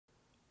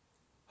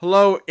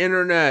Hello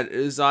Internet, it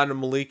is Adam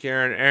Malik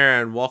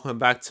Aaron. Welcome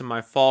back to my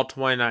Fall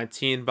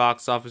 2019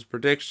 box office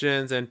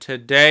predictions, and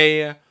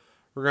today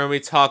we're going to be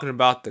talking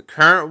about the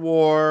current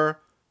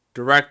war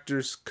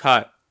director's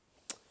cut.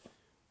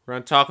 We're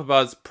going to talk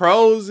about its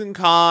pros and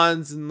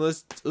cons, and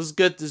let's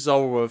get this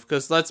over with,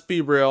 because let's be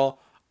real,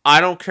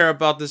 I don't care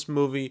about this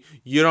movie,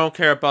 you don't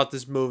care about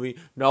this movie,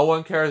 no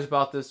one cares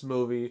about this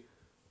movie,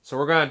 so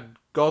we're going to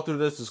go through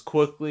this as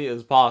quickly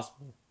as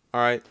possible.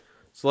 Alright,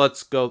 so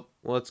let's go.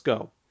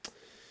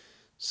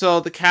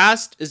 So the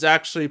cast is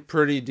actually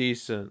pretty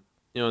decent,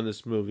 in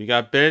this movie. You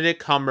got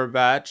Benedict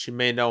Cumberbatch, you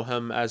may know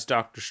him as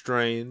Doctor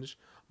Strange.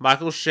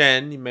 Michael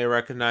Shannon, you may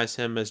recognize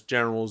him as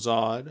General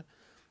Zod.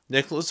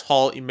 Nicholas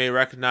Hoult, you may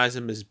recognize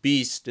him as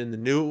Beast in the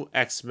new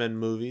X-Men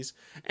movies.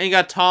 And you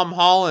got Tom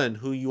Holland,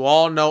 who you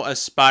all know as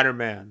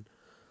Spider-Man.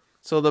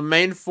 So the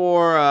main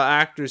four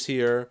actors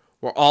here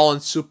were all in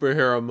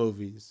superhero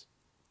movies.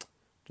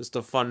 Just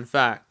a fun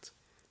fact.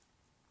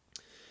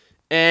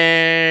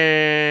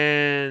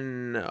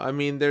 And I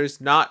mean, there's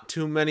not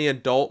too many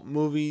adult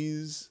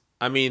movies.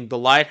 I mean, The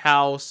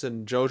Lighthouse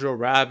and Jojo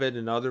Rabbit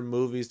and other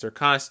movies, they're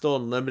kind of still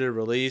in limited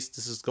release.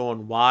 This is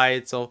going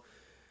wide, so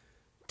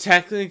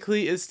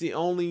technically it's the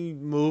only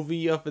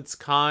movie of its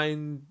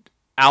kind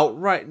out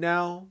right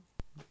now.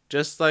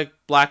 Just like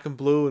Black and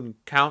Blue and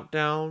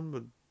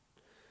Countdown.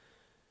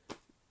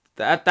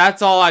 But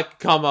that's all I can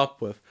come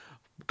up with.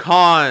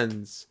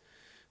 Cons.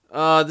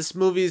 This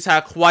movie's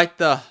had quite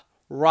the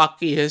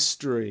rocky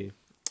history,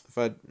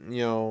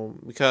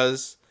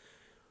 because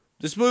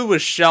this movie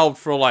was shelved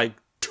for like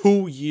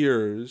 2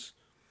 years,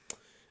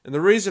 and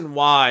the reason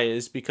why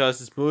is because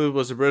this movie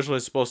was originally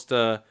supposed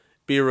to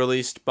be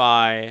released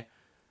by,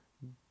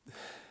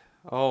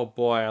 oh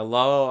boy,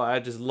 I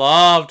just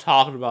love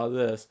talking about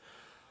this,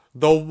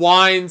 the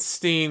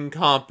Weinstein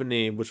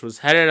Company, which was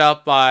headed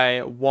up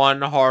by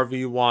one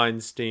Harvey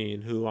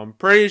Weinstein, who I'm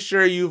pretty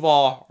sure you've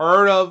all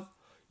heard of.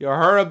 You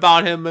heard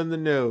about him in the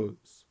news.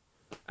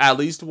 At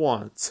least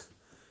once.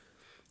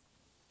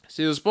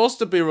 So it was supposed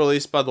to be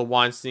released by the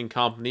Weinstein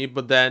Company,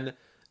 but then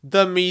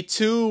the Me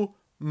Too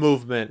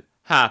movement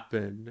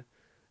happened.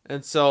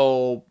 And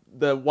so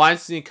the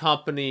Weinstein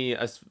Company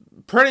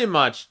pretty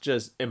much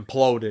just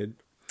imploded.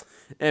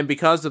 And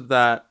because of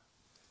that,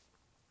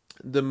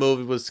 the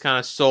movie was kind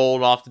of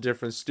sold off to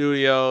different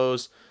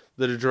studios.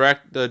 The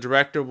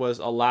director was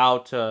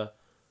allowed to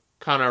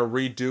kind of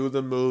redo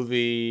the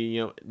movie,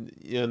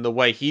 in the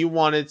way he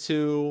wanted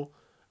to.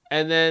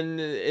 And then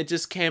it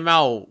just came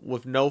out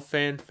with no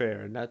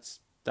fanfare, and that's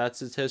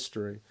its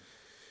history.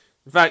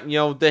 In fact,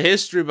 the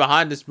history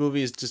behind this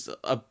movie is just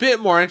a bit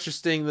more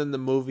interesting than the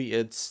movie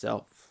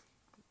itself,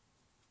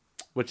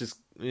 which is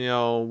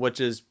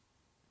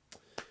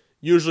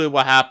usually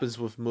what happens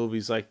with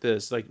movies like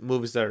this, like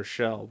movies that are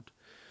shelved.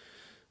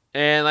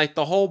 And like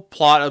the whole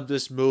plot of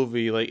this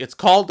movie, like it's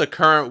called The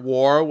Current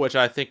War, which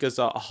I think is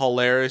a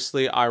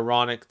hilariously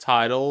ironic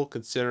title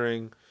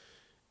considering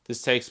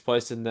this takes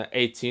place in the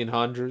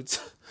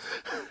 1800s.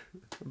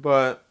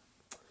 But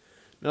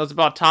it's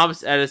about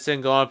Thomas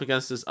Edison going up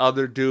against this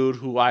other dude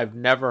who I've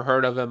never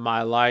heard of in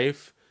my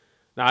life,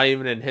 not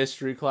even in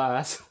history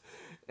class,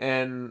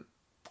 and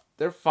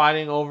they're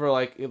fighting over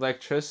like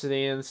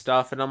electricity and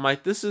stuff, and I'm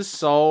like, this is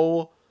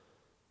so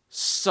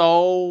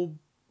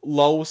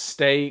low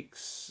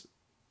stakes.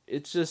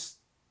 It's just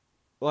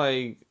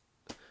like,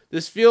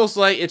 this feels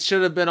like it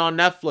should have been on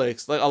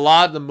Netflix. Like a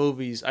lot of the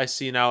movies I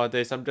see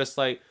nowadays, I'm just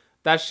like,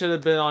 that should have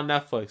been on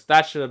Netflix.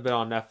 That should have been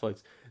on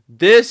Netflix.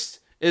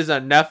 This is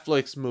a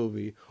Netflix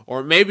movie.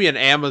 Or maybe an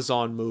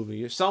Amazon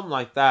movie. Or something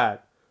like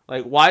that.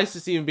 Like, why is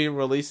this even being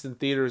released in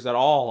theaters at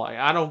all? Like,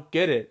 I don't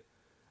get it.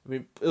 I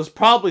mean, it was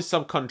probably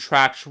some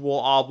contractual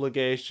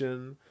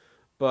obligation.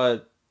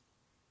 But,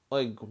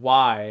 like,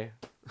 why?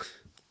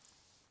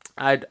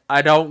 I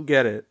don't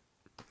get it.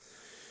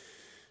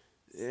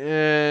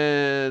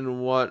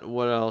 And what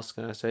else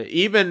can I say?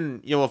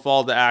 Even, with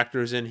all the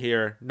actors in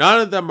here, none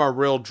of them are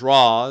real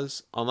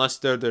draws unless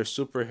they're their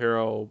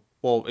superhero.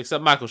 Well,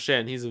 except Michael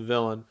Shannon, he's a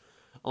villain.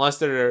 Unless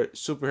they're their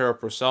superhero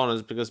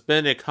personas, because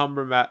Benedict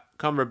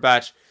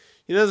Cumberbatch,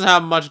 he doesn't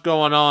have much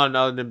going on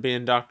other than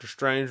being Doctor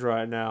Strange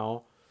right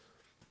now.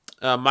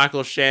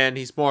 Michael Shannon,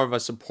 he's more of a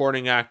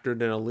supporting actor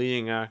than a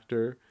leading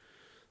actor.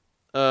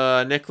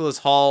 Nicholas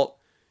Hoult,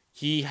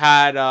 he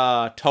had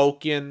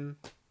Tolkien.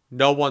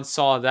 No one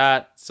saw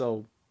that,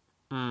 so,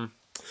 And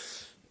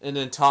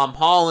then Tom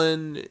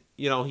Holland,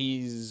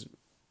 he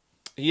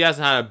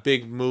hasn't had a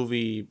big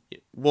movie.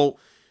 Well,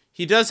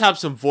 he does have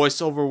some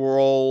voiceover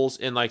roles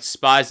in, like,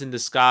 Spies in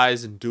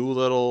Disguise and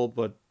Dolittle,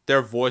 but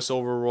they're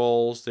voiceover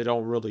roles. They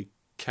don't really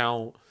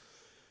count.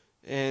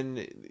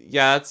 And,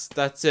 yeah,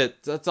 that's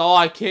it. That's all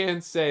I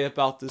can say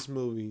about this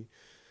movie.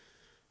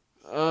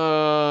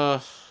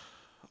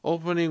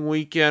 Opening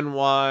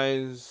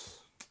weekend-wise,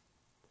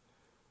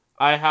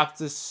 I have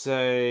to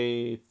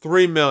say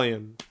 3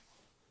 million.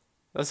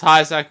 As high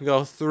as I can go.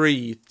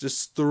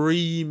 Just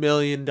 $3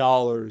 million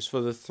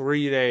for the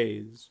 3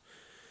 days.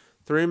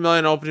 3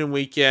 million opening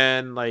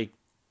weekend, like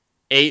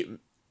 8-9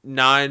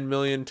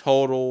 million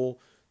total.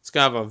 It's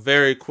gonna have a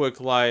very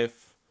quick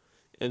life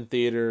in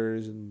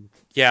theaters, and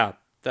yeah,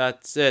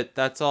 that's it.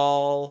 That's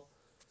all.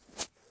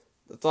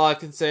 That's all I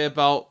can say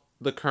about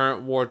the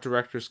current War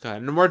Director's Cut.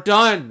 And we're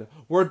done.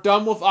 We're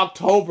done with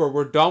October.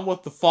 We're done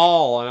with the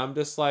fall, and I'm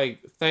just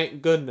like,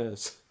 thank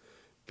goodness,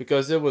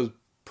 because it was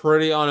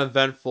pretty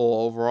uneventful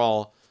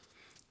overall.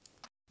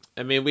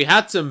 I mean, we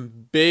had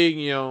some big,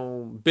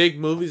 big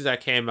movies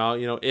that came out.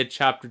 It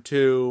Chapter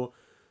 2.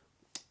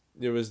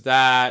 There was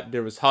that.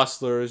 There was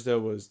Hustlers. There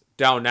was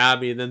Downton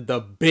Abbey. And then the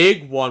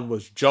big one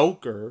was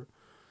Joker.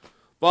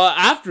 But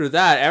after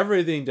that,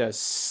 everything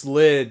just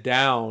slid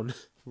down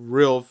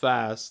real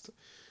fast.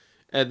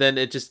 And then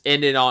it just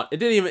ended on... It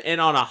didn't even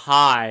end on a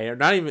high. Or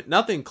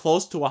nothing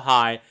close to a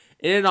high.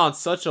 It ended on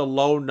such a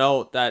low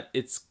note that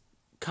it's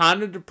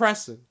kind of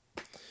depressing.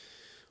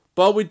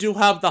 But we do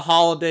have the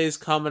holidays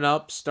coming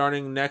up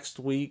starting next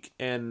week.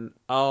 And,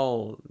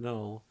 oh,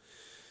 no.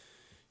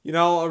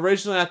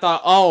 Originally I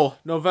thought, oh,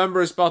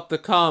 November is about to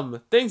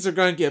come. Things are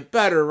going to get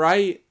better,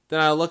 right? Then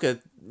I look at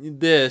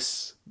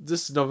this.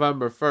 This is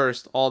November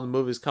 1st. All the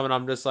movies coming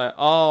up. I'm just like,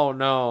 oh,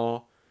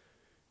 no.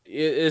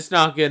 It's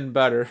not getting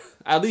better.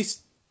 At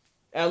least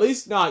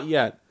not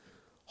yet.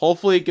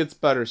 Hopefully it gets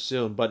better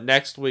soon. But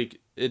next week,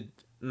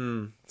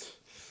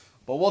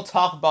 But we'll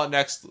talk about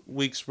next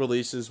week's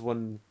releases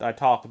when I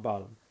talk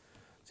about them.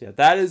 So yeah,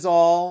 that is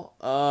all.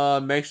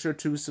 Make sure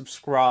to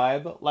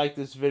subscribe, like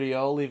this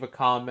video, leave a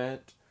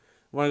comment.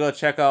 Want to go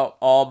check out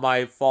all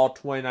my fall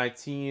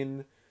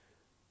 2019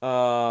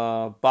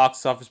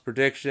 box office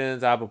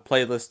predictions. I have a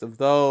playlist of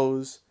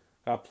those.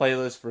 Got a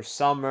playlist for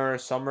summer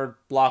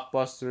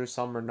blockbusters,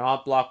 summer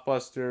not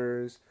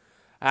blockbusters.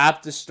 I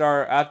have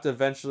to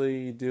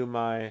eventually do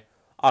my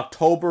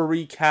October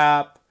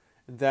recap.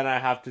 And then I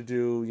have to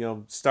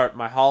do, start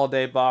my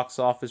holiday box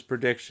office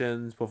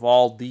predictions with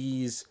all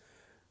these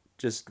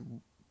just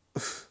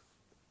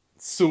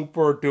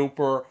super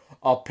duper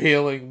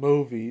appealing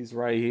movies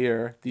right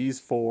here. These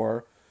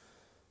 4.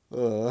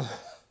 Well,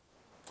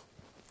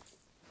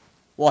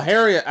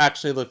 Harriet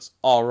actually looks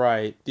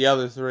alright. The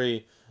other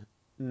 3,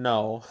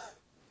 no.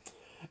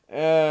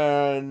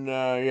 And,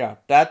 yeah,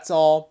 that's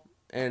all.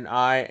 And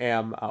I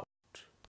am out.